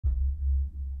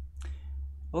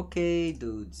Okay,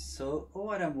 dudes, so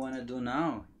what I want to do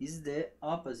now is the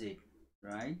opposite,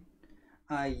 right?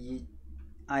 I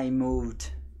I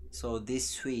moved so this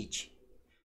switch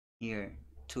here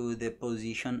to the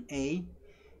position A,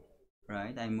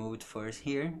 right? I moved first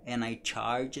here and I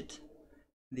charged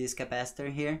this capacitor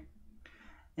here,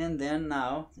 and then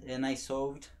now and I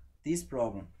solved this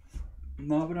problem.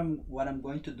 Now what I'm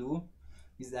going to do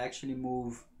is actually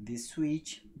move this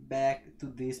switch back to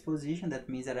this position. That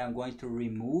means that I'm going to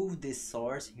remove this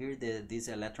source here, this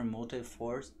electromotive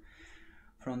force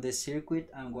from the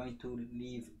circuit. I'm going to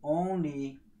leave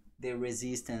only the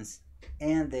resistance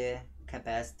and the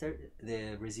capacitor,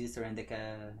 the resistor and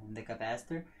the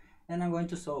capacitor, and I'm going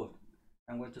to solve.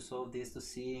 I'm going to solve this to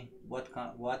see what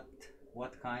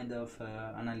kind of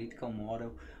analytical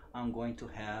model I'm going to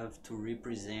have to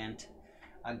represent.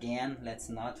 Again, let's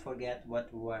not forget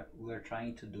what we're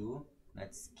trying to do.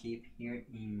 Let's keep here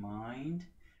in mind,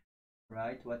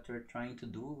 right? What we're trying to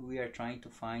do, we are trying to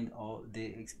find all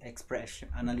the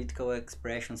analytical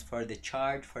expressions for the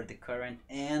charge, for the current,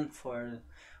 and for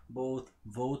both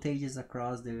voltages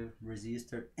across the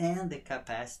resistor and the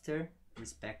capacitor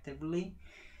respectively.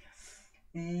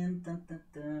 And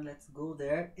let's go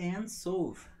there and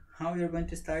solve. How we are going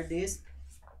to start this?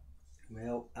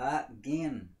 Well,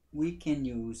 again, we can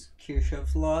use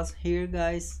Kirchhoff's laws here,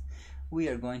 guys. We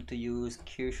are going to use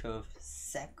Kirchhoff's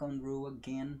second rule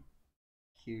again.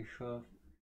 Kirchhoff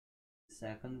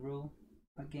second rule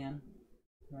again,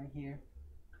 right here.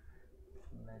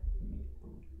 Let me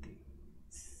put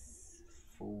this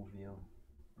full view,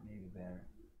 maybe better.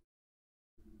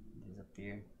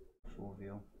 Disappear, full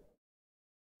view.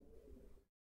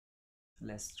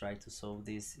 Let's try to solve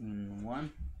this in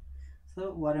one.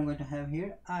 So what I'm going to have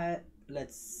here,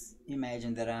 let's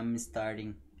imagine that I'm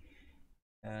starting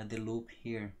the loop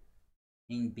here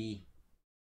in B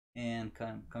and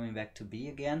coming back to B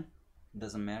again.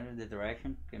 Doesn't matter the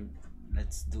direction.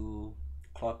 Let's do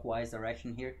clockwise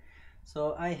direction here.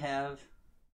 So I have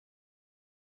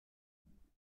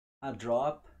a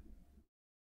drop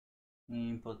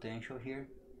in potential here,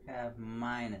 have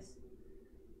minus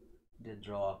the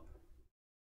drop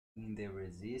in the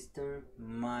resistor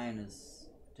minus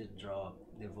the drop,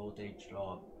 the voltage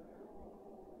drop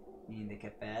in the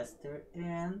capacitor,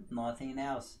 and nothing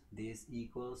else. This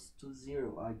equals to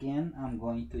 0. Again, I'm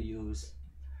going to use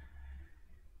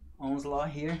Ohm's law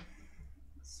here.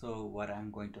 So what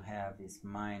I'm going to have is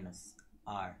minus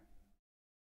R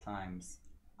times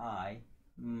I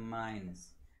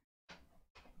minus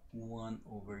 1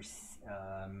 over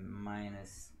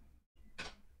minus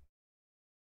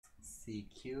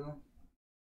CQ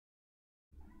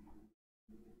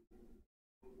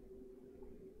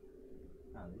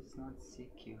this is not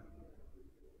CQ.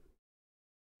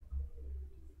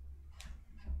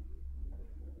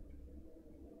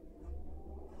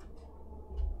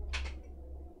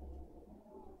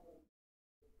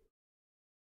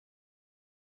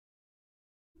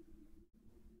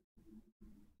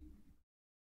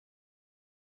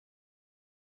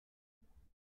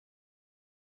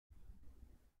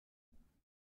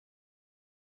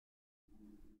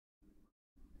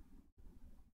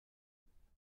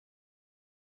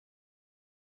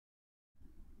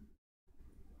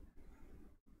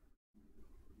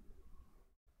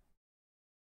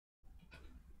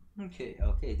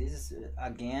 Okay, this is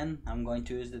again, I'm going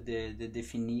to use the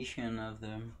definition of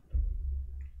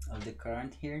the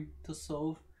current here to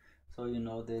solve. So you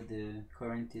know that the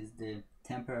current is the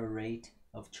temporal rate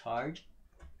of charge,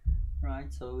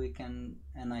 right? So we can,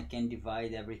 and I can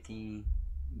divide everything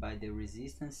by the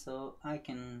resistance, so I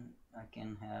can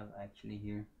have actually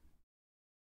here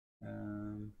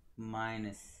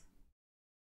minus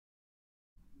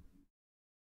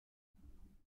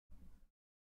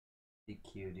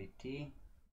CQDT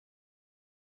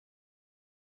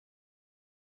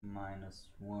minus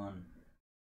 1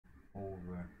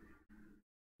 over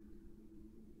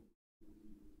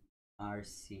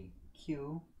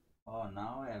RCQ. Oh,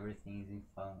 now everything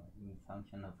is in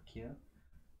function of Q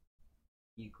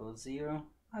equals 0.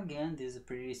 Again, this is a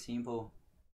pretty simple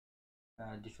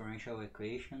differential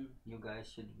equation. You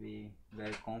guys should be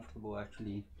very comfortable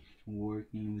actually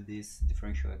working with this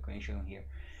differential equation here.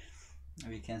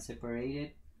 We can separate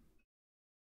it.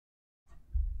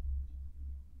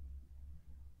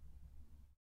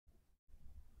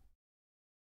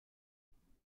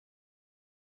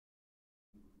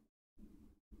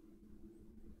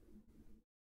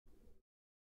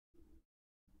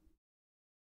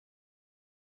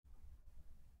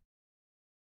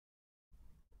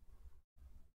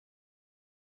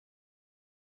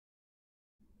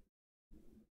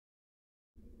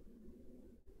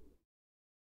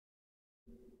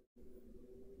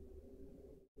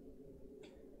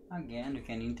 Again, you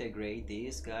can integrate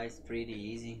this, guys, pretty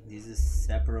easy. This is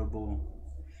separable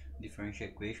differential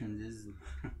equation. This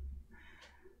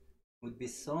would be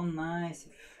so nice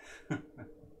if,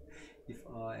 if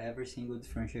every single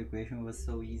differential equation was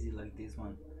so easy like this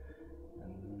one.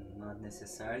 Not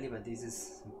necessarily, but this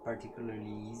is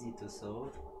particularly easy to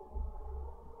solve.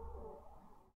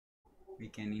 We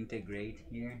can integrate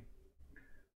here.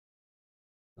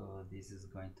 So this is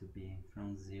going to be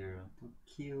from 0 to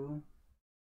Q.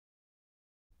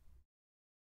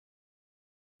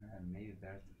 Maybe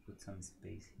better to put some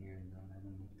space here. I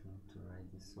don't need to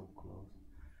write this so close.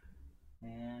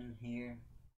 And here,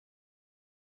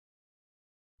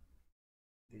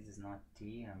 this is not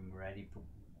T. I'm ready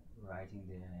writing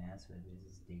the answer. This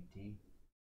is dt.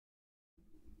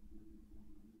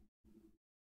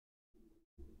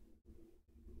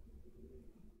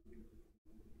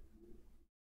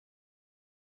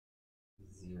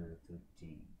 Zero to T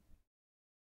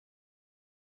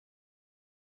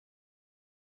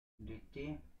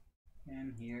dt.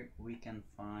 And here we can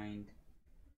find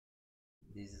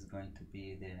this is going to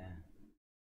be the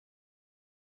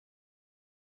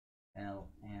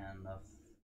ln of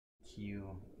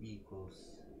Q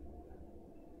equals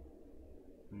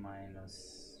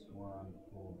minus 1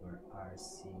 over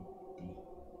RCD.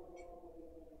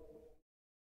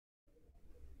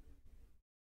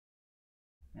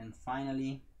 And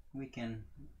finally, we can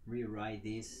rewrite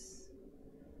this.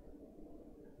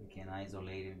 We can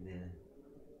isolate the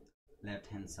left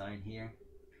hand side here,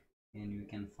 and you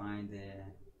can find the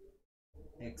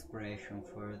expression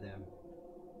for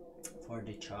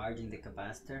the charge in the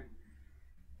capacitor.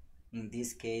 In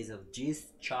this case of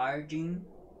discharging,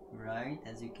 right?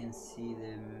 As you can see,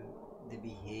 the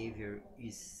behavior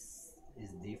is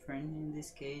different in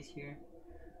this case here.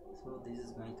 So this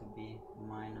is going to be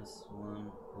minus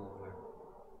 1 over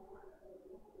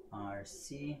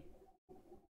RC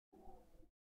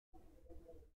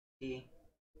T.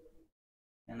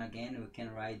 And again, we can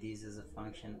write this as a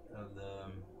function of the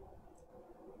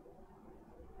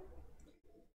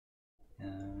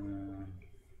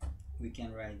we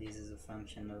can write this as a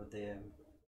function of the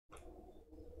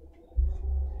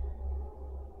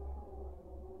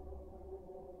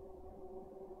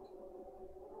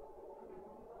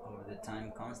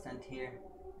time constant here.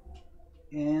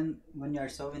 And when you are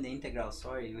solving the integral,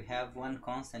 sorry, we have one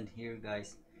constant here,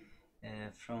 guys.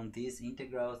 From these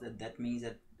integrals, that means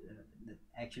that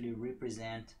actually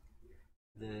represent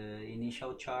the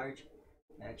initial charge.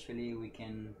 Actually, we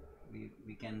can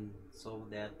solve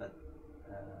that, but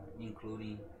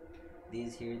including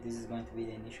this here, this is going to be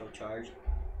the initial charge,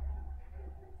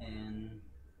 and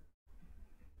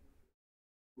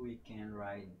we can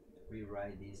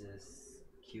rewrite this as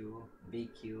Q,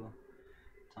 big Q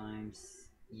times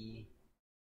E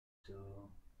to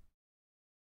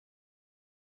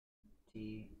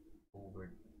T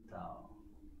over tau.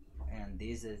 And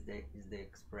this is the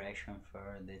expression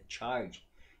for the charge.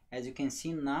 As you can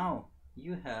see now,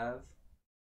 you have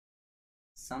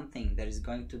something that is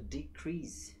going to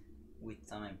decrease with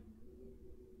time.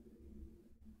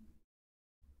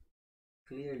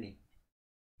 Clearly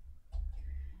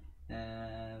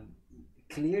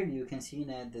you can see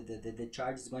that the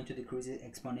charge is going to decrease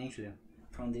exponentially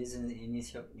from this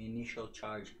initial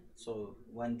charge. So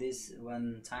when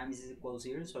time is equal to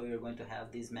 0, so you're going to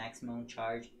have this maximum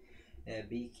charge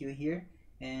BQ here,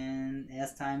 and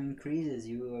as time increases,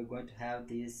 you are going to have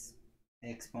this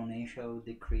exponential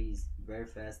decrease, very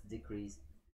fast decrease.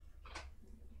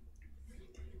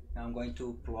 Now I'm going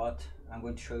to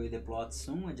show you the plot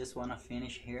soon. I just want to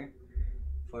finish here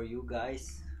for you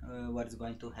guys what is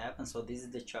going to happen. So this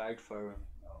is the charge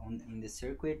in the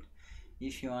circuit.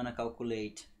 If you want to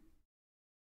calculate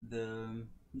the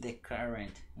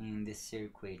current in the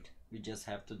circuit, you just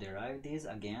have to derive this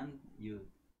again,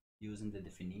 using the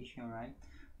definition, right?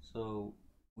 So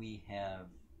we have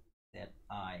that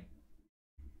I,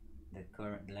 the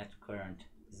current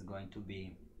is going to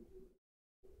be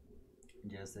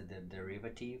just the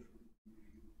derivative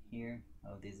here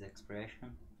of this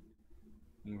expression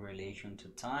in relation to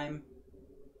time.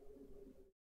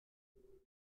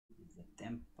 The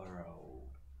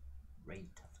temporal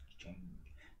rate of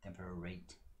change, temporal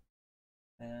rate.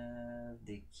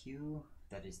 The Q,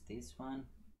 that is this one.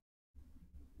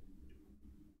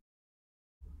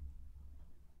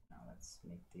 Now let's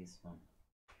make this one,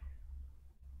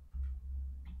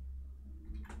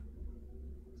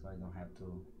 so I don't have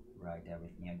to write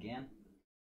everything again.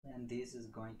 And this is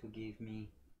going to give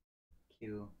me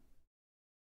Q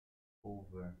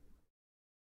over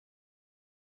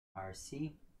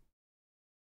RC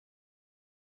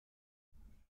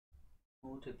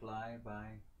multiplied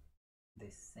by the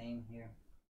same here.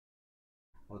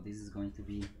 Oh, this is going to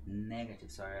be negative.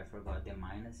 Sorry, I forgot the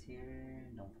minus here.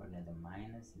 Don't forget the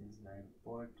minus, is very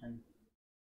important.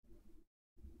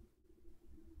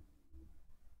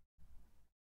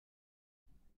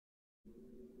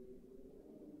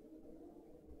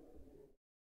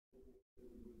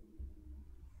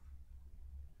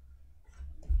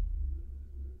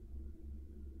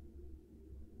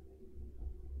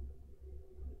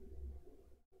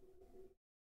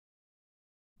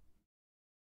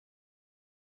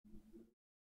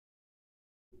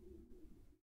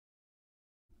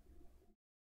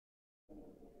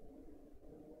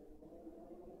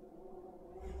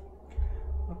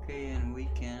 Okay, and we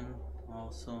can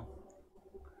also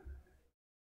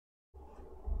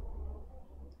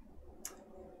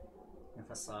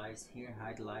emphasize here,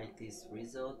 highlight these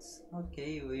results.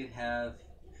 Okay,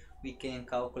 we can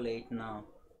calculate now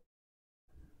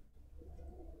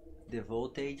the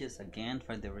voltages again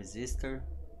for the resistor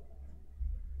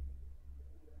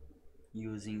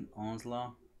using Ohm's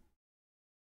law.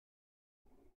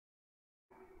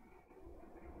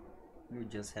 We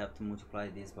just have to multiply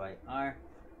this by R.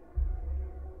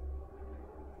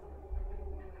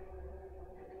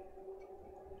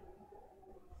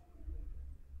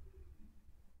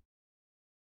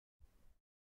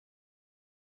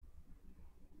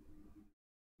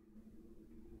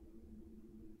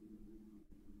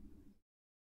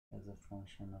 As a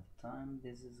function of time,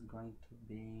 this is going to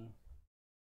be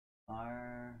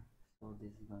R, so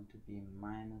this is going to be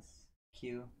minus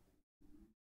Q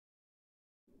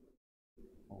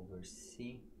over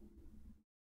C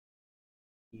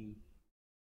E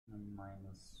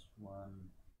minus 1,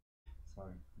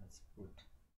 sorry, let's put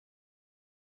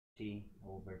T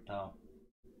over tau.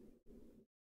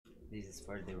 This is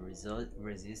for the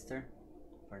resistor,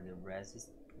 for the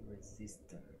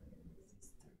resistor.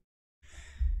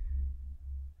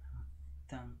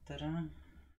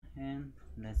 And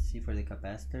let's see for the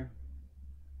capacitor.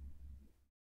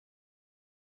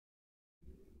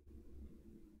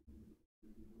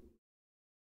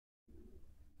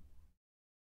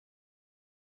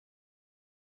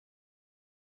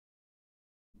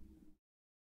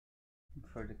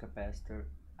 For the capacitor,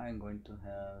 I'm going to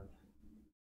have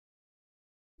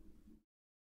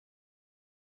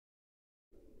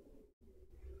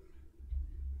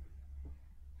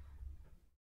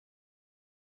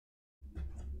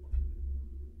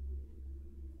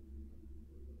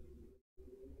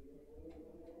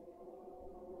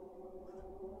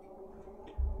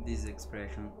this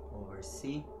expression over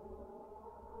C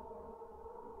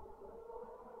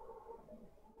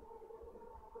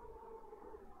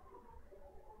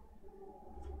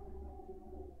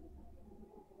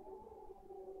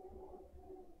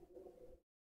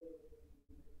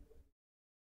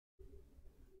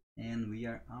and we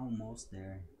are almost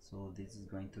there, so this is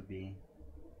going to be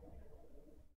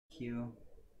Q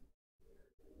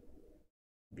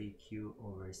BQ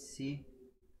over C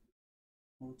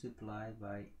multiplied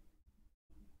by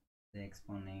the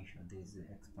exponential. This is the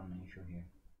exponential here.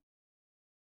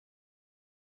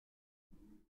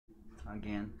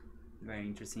 Again, very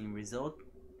interesting result.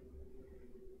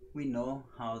 We know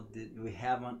how we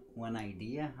have one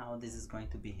idea how this is going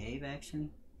to behave actually,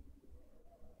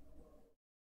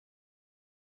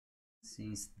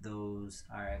 since those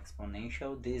are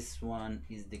exponential. This one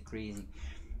is decreasing,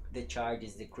 the charge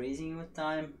is decreasing with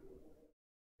time.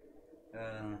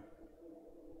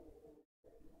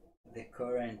 The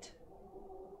current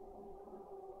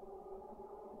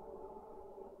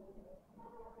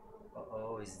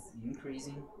is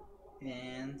increasing,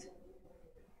 and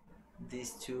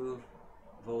these two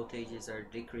voltages are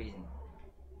decreasing.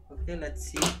 Okay, let's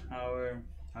see our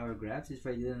graphs. If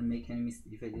I didn't make any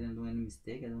if I didn't do any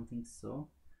mistake, I don't think so.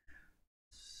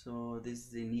 So this is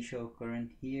the initial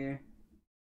current here.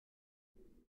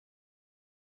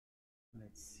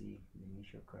 Let's see, the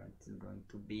initial current is going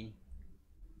to be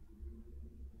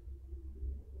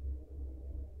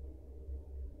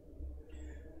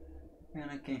and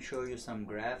I can show you some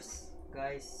graphs,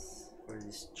 guys, for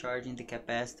discharging the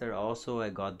capacitor. Also, I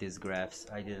got these graphs,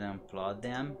 I didn't plot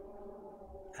them,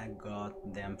 I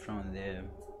got them from the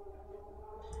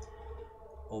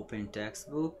open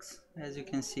textbooks. As you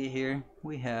can see here,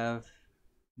 we have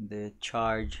the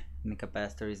charge in the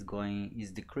capacitor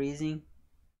is decreasing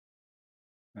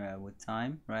with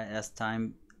time, right? As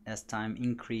time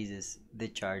increases, the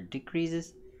charge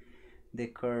decreases. The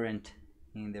current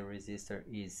in the resistor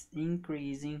is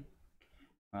increasing,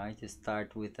 right? You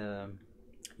start with a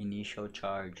initial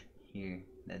charge here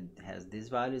that has this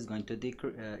value, is going to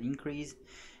increase,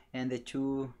 and the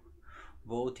two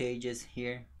voltages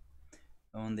here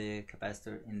on the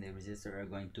capacitor and the resistor are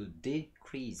going to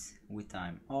decrease with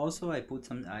time. Also,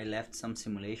 I left some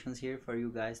simulations here for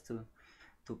you guys to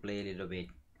play a little bit.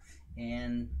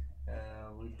 And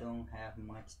we don't have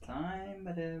much time,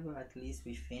 but at least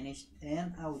we finished,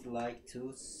 and I would like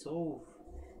to solve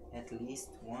at least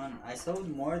one. I solved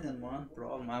more than one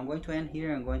problem. I'm going to end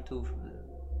here. I'm going to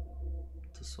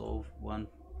solve one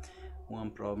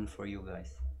problem for you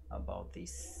guys about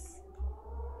this.